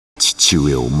And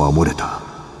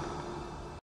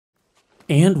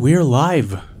we're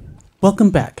live. Welcome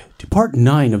back to part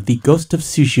 9 of the Ghost of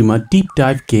Tsushima Deep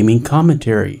Dive Gaming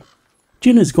Commentary.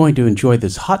 Jin is going to enjoy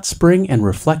this hot spring and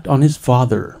reflect on his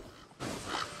father.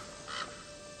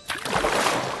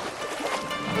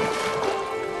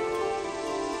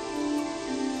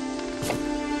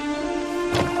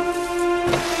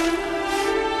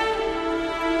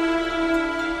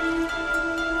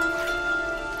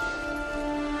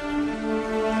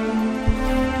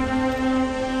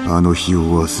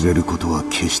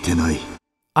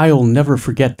 I'll never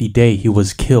forget the day he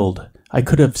was killed. I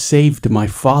could have saved my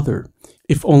father.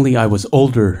 If only I was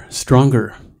older,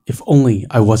 stronger. If only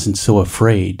I wasn't so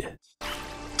afraid.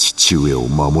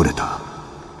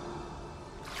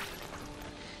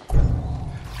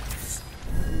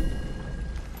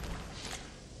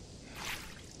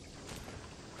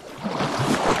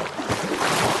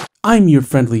 I'm your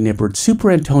friendly neighbor,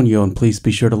 Superantonio, and please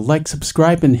be sure to like,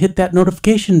 subscribe, and hit that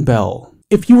notification bell.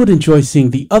 If you would enjoy seeing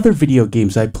the other video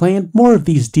games I play and more of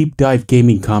these deep dive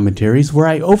gaming commentaries where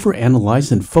I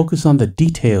overanalyze and focus on the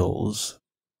details.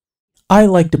 I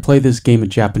like to play this game in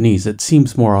Japanese, it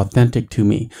seems more authentic to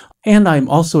me, and I'm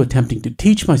also attempting to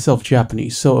teach myself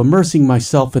Japanese, so immersing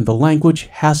myself in the language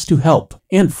has to help.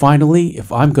 And finally,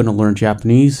 if I'm going to learn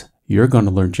Japanese, you're going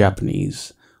to learn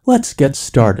Japanese. Let's get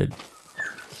started.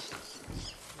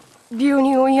 病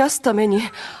人を癒すために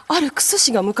ある薬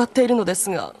師が向かっているのです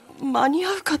が間に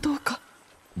合うかどうか。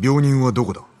病人はど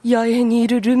こだ？野営にい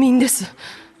る流民です。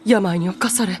病に侵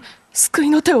され救い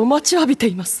の手を待ちわびて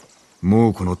います。も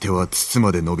うこの手は筒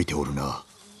まで伸びておるな。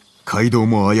街道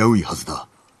も危ういはずだ。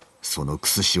その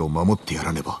薬師を守ってや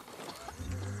らねば。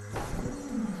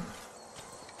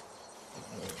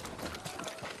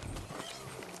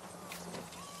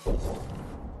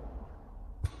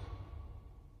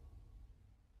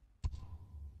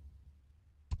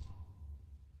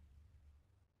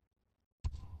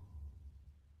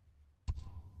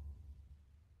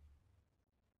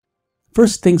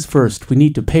First things first, we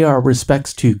need to pay our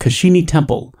respects to Kashini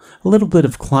Temple. A little bit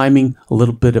of climbing, a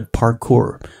little bit of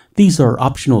parkour. These are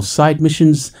optional side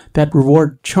missions that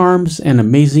reward charms and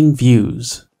amazing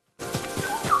views.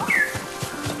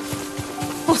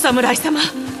 お侍様、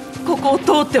ここを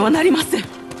通ってはなりません。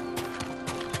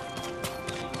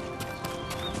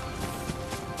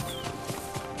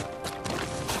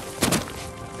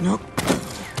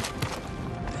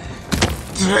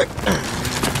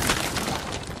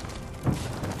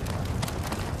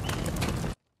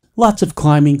Lots of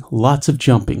climbing, lots of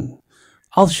jumping.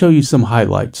 I'll show you some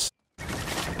highlights.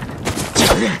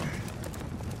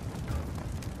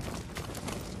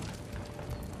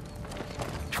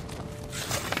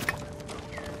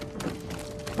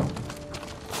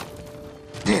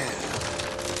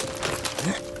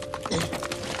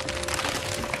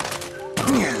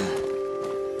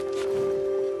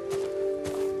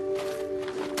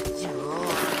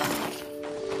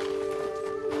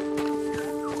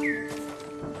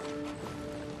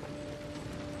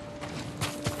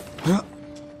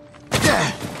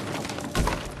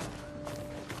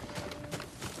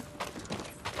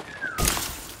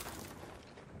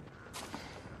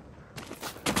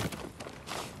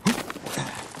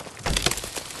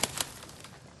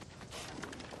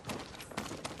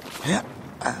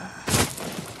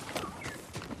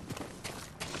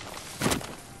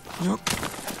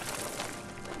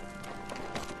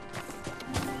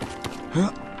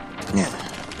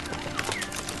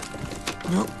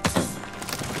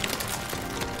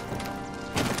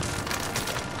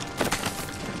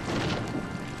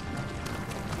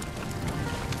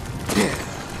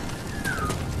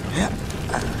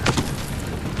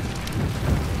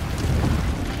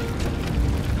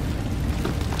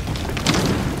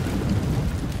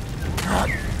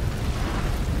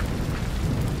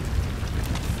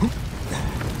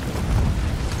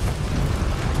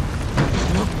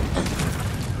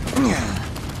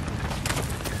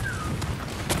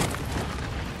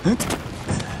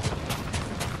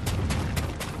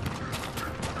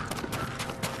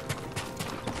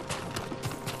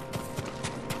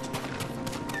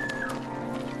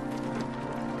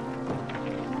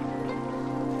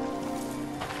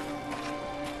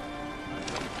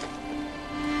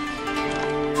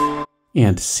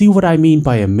 And see what I mean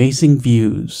by amazing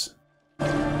views.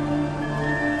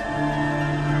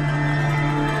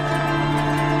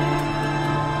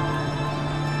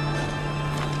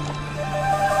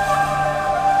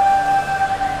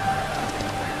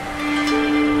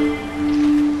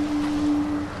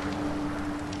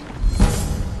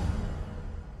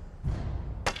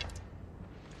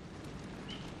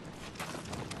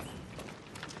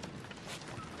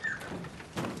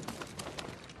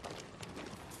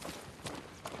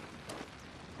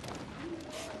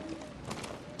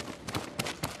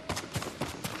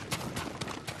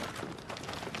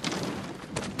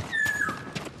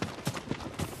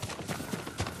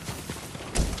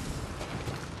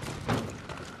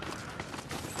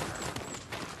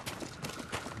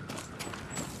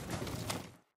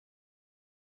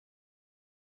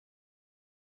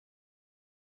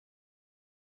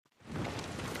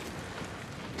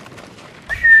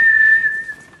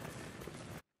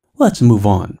 Let's move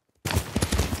on.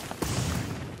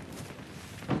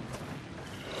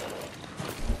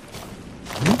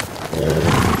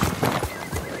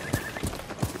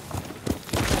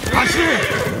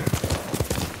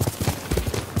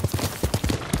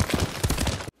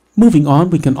 Moving on,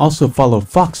 we can also follow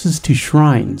foxes to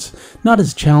shrines. Not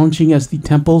as challenging as the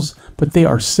temples, but they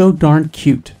are so darn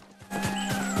cute.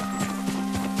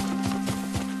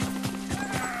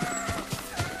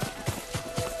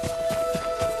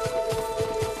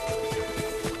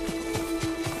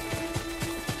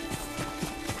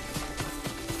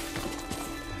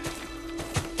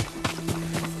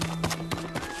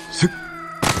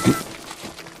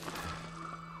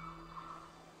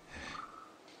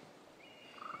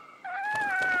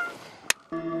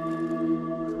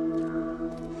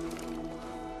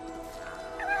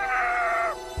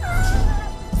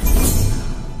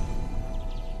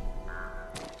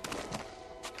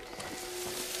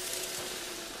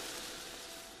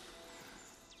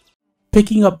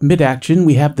 Picking up mid-action,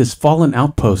 we have this fallen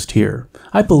outpost here.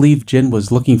 I believe Jin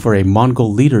was looking for a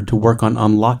Mongol leader to work on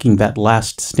unlocking that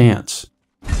last stance.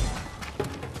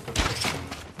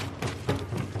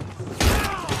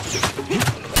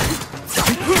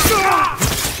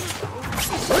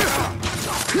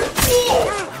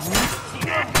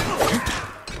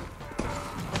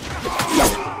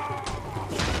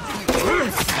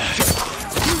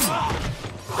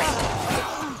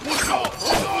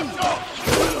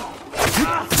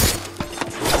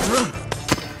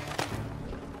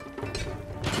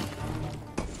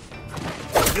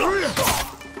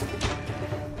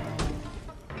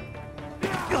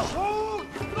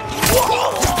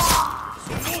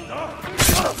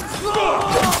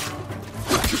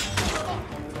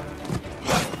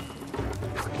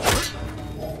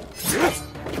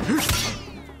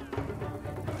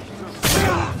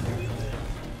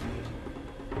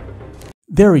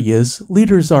 There he is.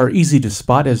 Leaders are easy to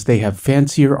spot as they have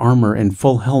fancier armor and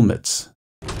full helmets.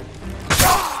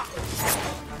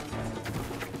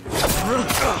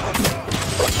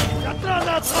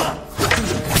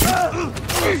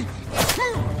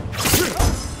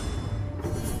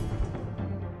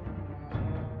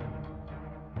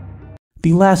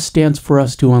 The last stance for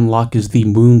us to unlock is the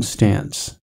moon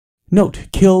stance. Note,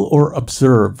 kill or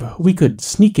observe. We could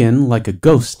sneak in like a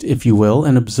ghost, if you will,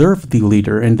 and observe the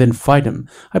leader and then fight him.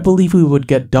 I believe we would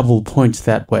get double points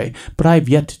that way, but I have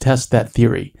yet to test that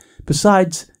theory.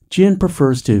 Besides, Jin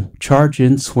prefers to charge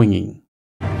in swinging.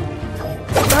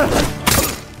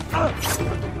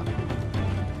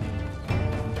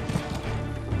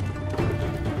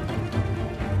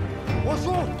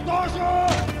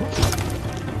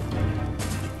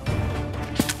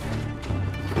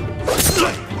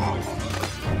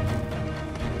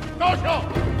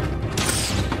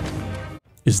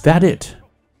 Is that it?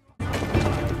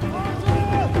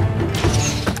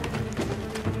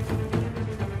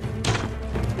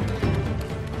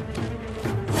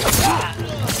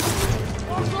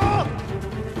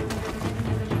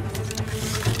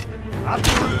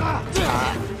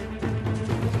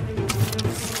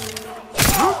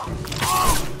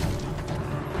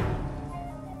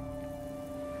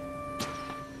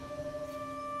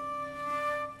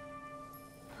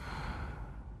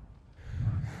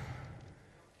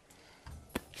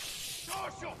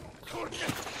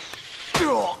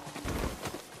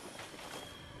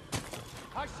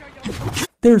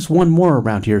 There's one more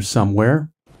around here somewhere.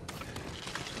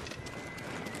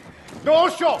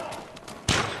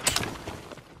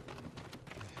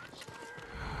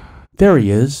 There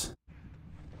he is.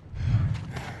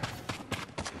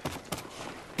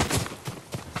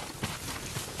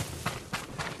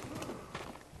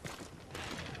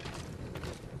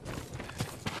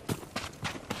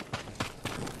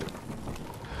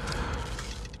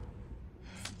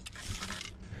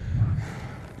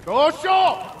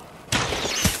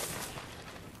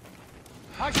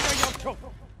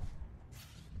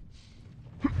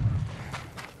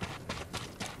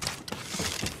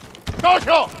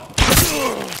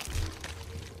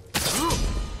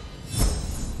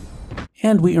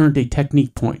 And we earned a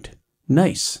technique point.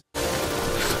 Nice.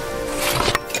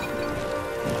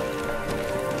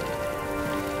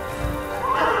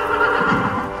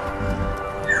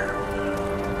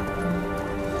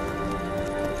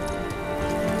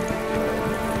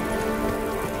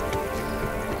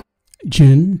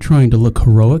 Jin trying to look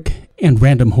heroic, and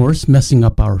Random Horse messing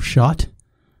up our shot.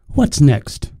 What's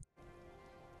next?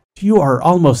 You are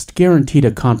almost guaranteed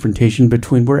a confrontation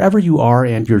between wherever you are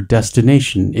and your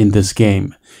destination in this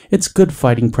game. It's good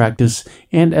fighting practice,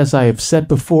 and as I have said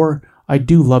before, I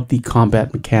do love the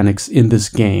combat mechanics in this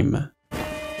game.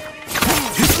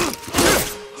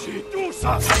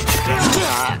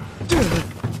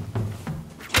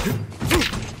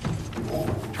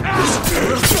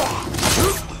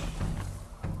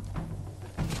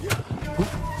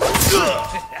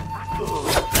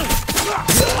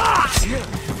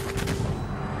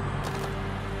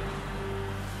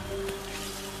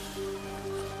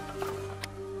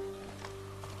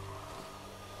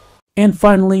 And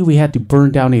finally, we had to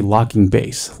burn down a locking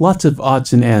base. Lots of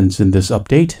odds and ends in this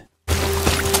update.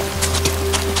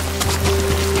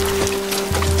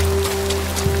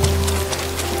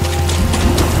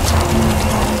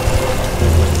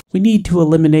 We need to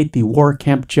eliminate the war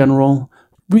camp general,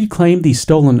 reclaim the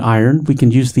stolen iron, we can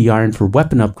use the iron for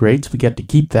weapon upgrades, we get to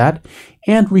keep that,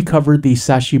 and recover the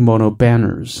Sashimono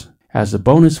banners. As a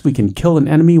bonus, we can kill an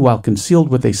enemy while concealed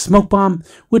with a smoke bomb,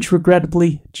 which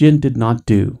regrettably, Jin did not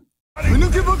do.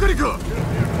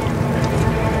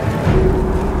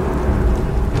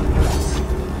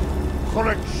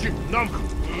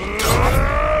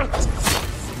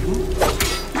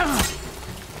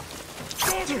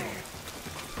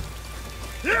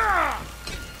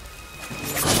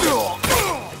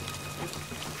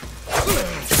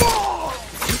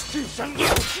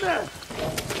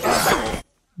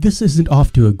 This isn't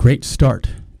off to a great start.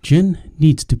 Jin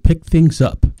needs to pick things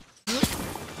up.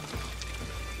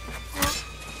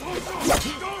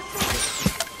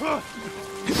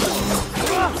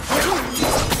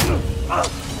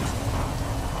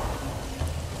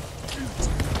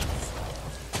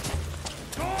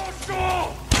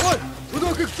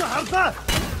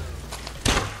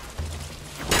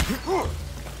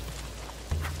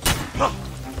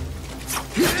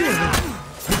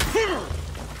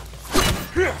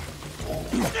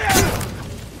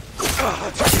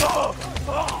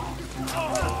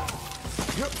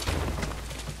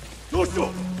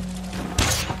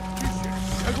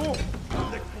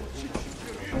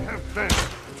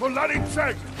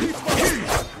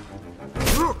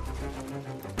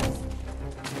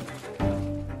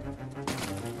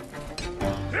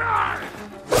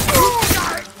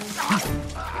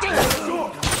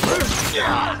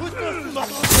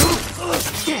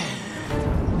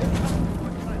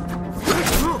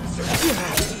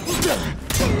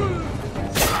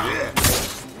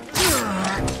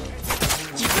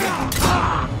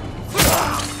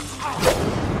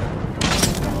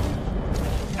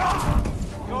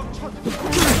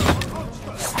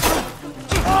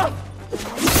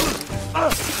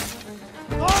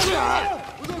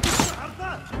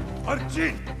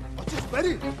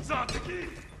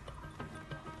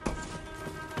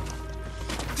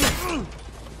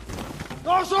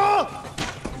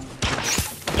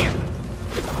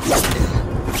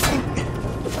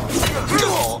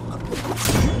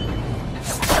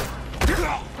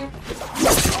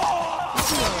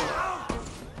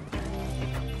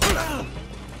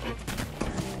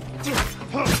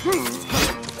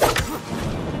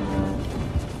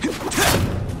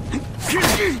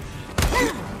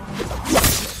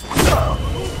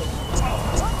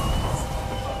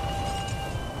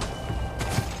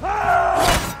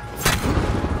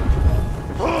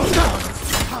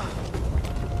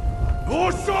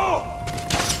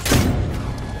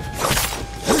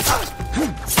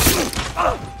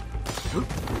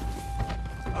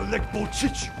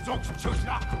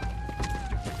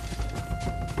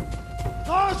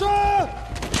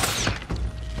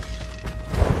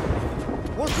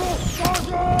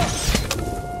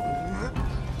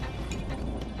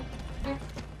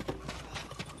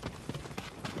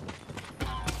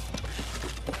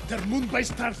 Der Mund bei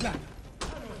Starfler.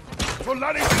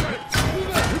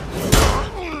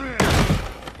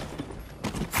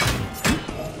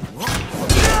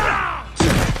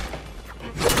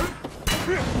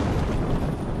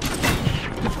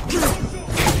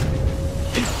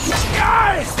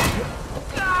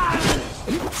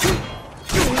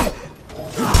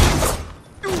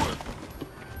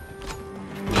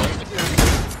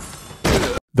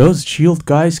 Those shield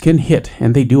guys can hit,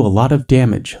 and they do a lot of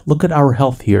damage. Look at our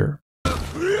health here.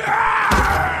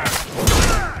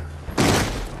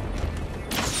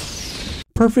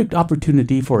 Perfect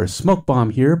opportunity for a smoke bomb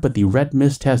here, but the red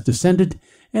mist has descended,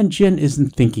 and Jin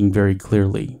isn't thinking very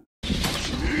clearly.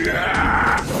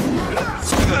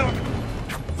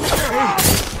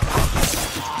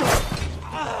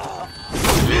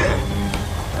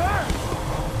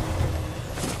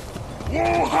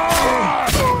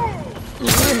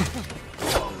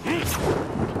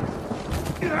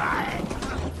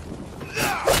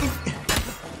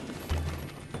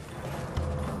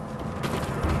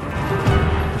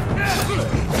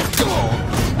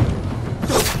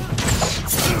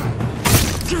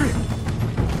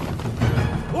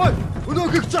 Ой,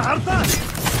 өнөөгч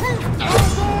хардаа.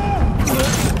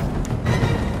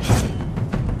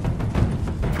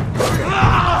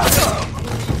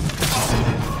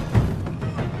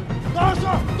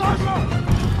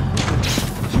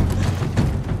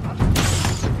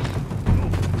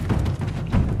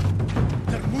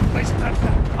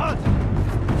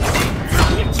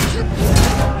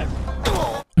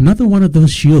 Another one of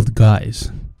those shield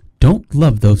guys. Don't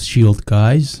love those shield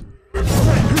guys.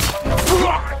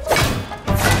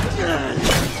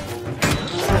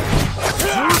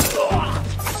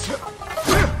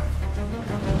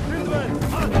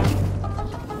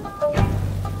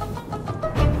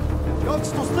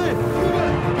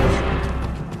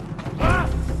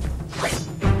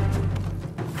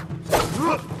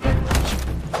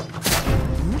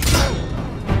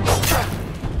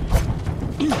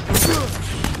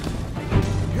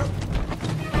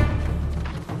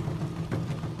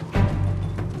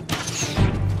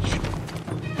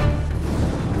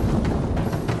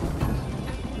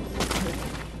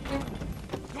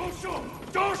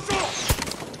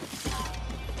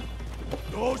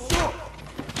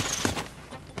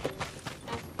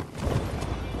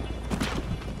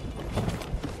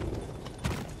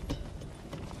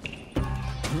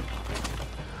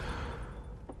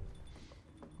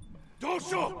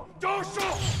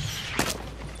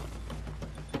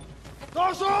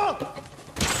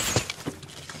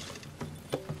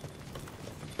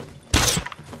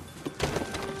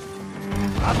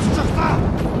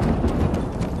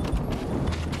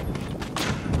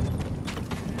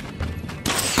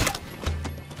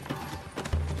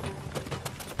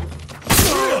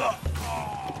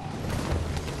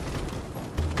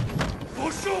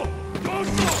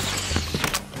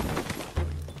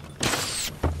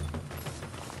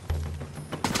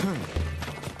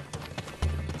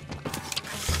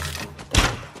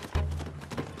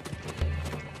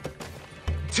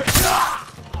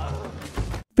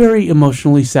 Very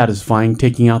emotionally satisfying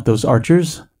taking out those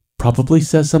archers. Probably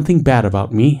says something bad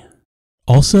about me.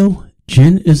 Also,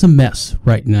 Jin is a mess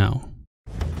right now.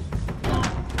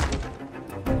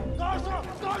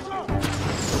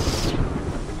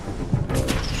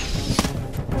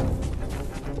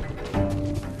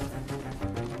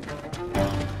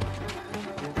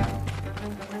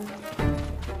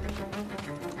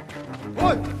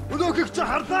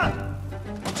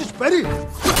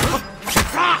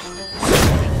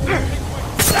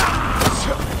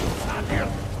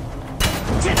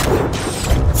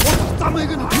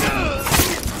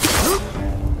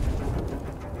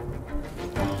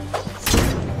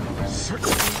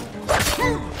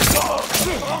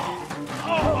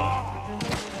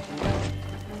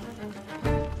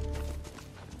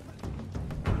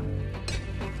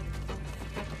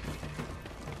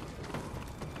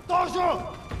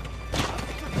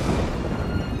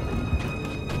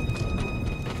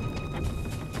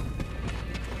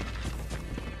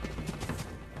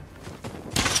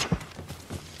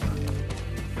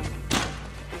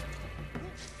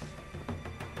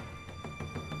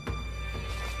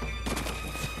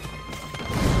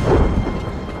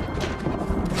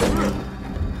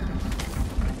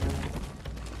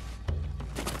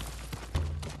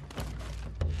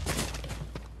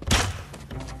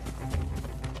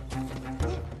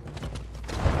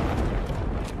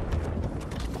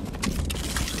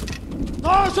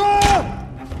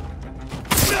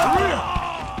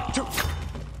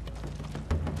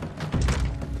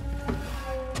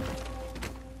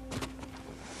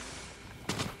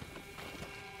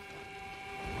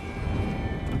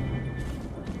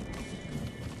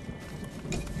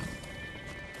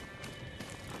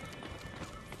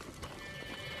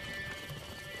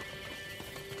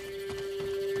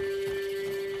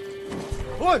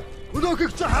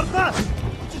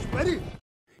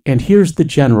 And here's the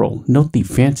general. Note the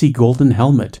fancy golden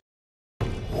helmet.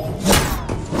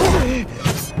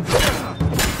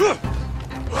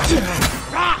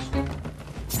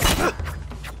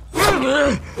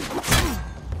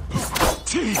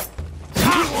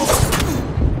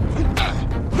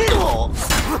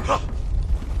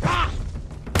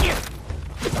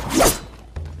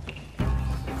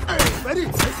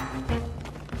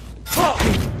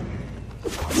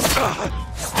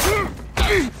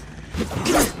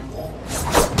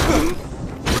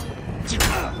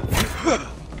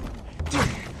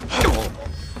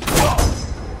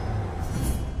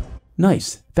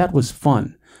 Nice, that was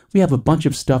fun. We have a bunch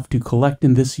of stuff to collect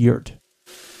in this yurt.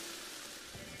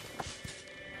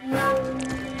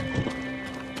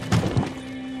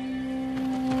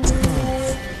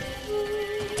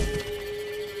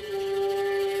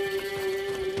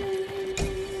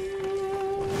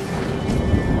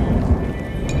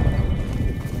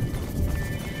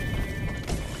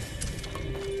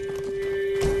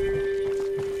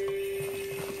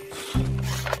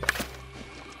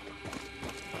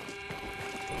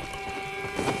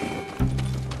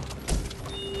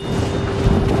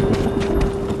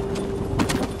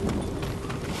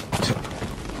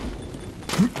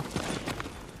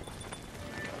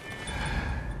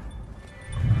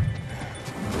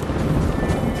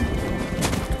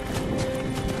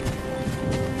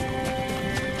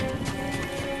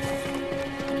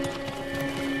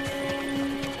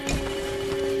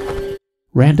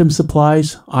 random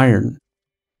supplies, iron,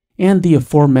 and the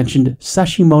aforementioned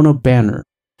Sashimono banner.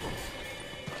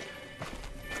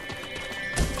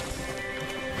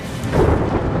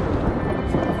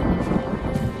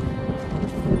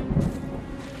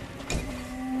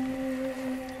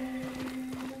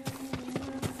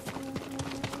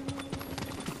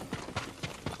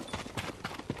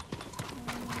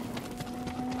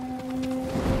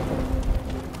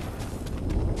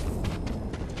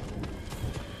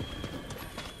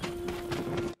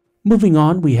 Moving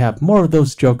on, we have more of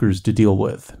those jokers to deal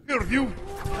with.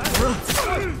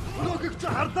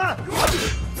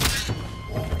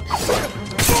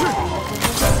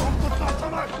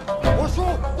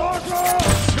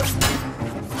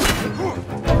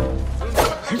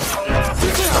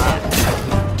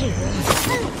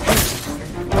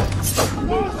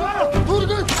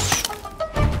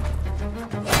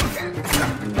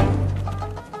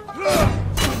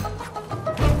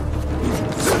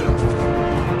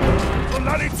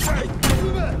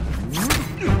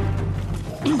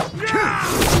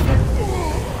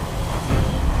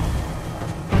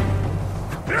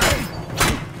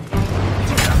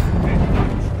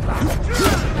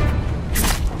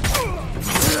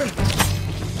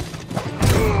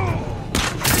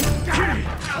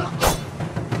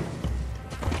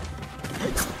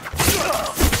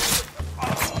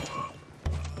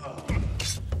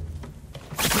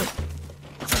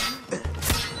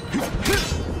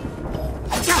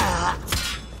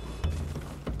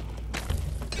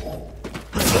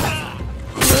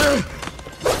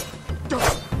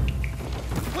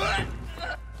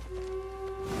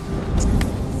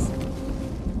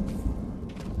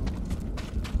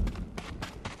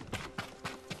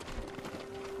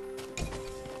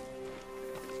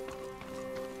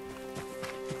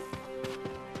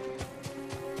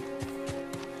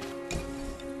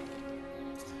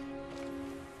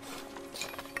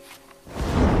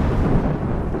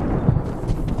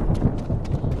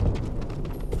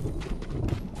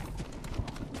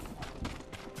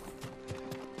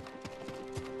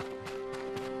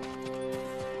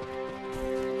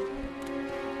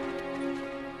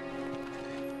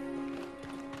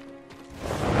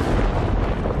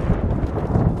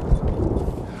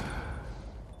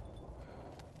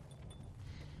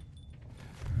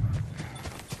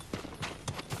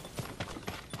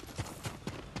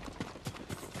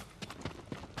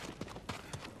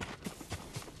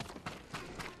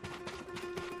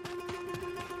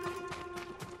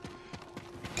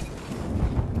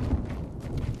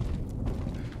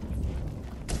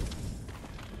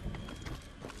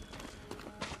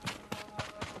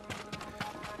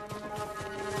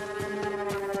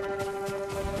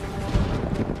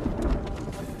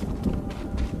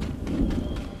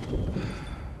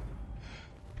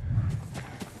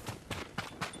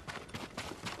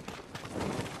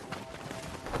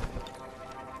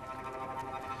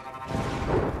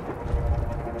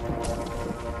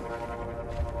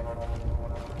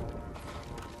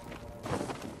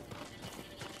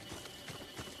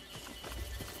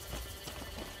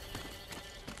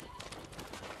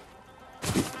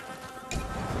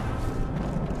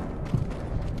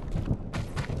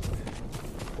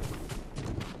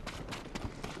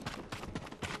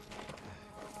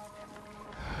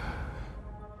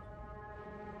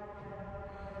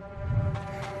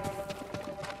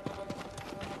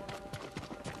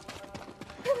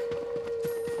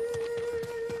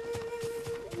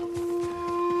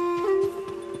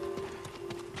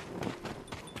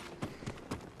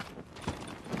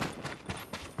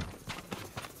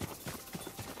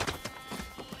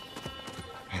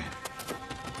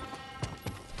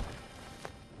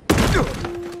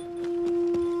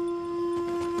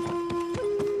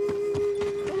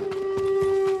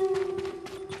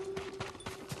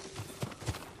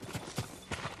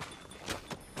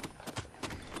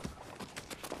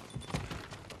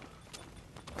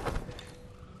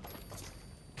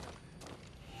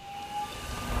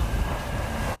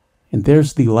 And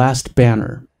there's the last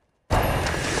banner.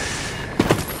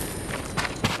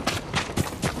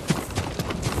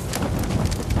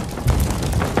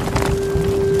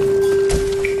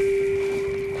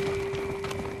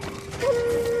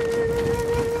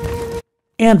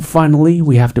 And finally,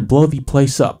 we have to blow the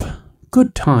place up.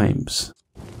 Good times.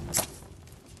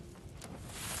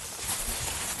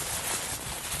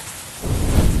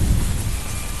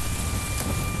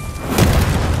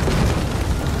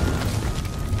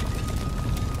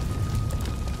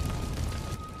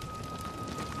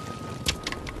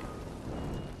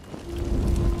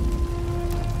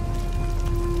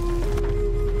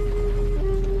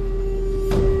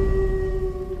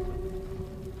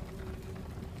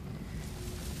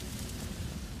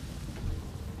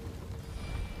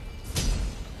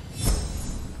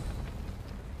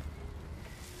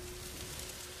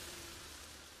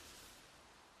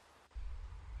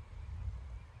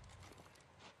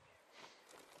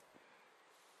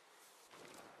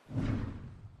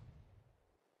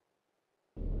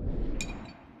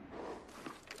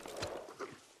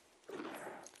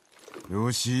 よ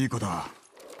し、いい子だ。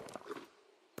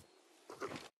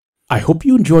I hope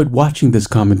you enjoyed watching this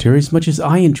commentary as much as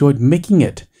I enjoyed making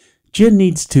it. Jin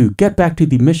needs to get back to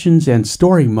the missions and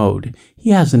story mode. He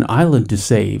has an island to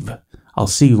save. I'll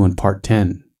see you in part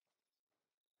 10.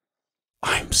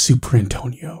 I'm Super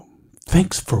Antonio.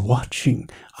 Thanks for watching.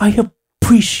 I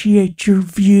appreciate your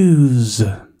views.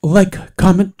 Like,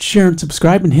 comment, share, and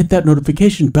subscribe, and hit that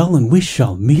notification bell, and we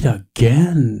shall meet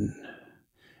again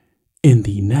in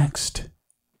the next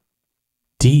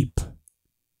deep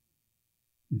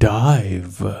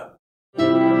dive.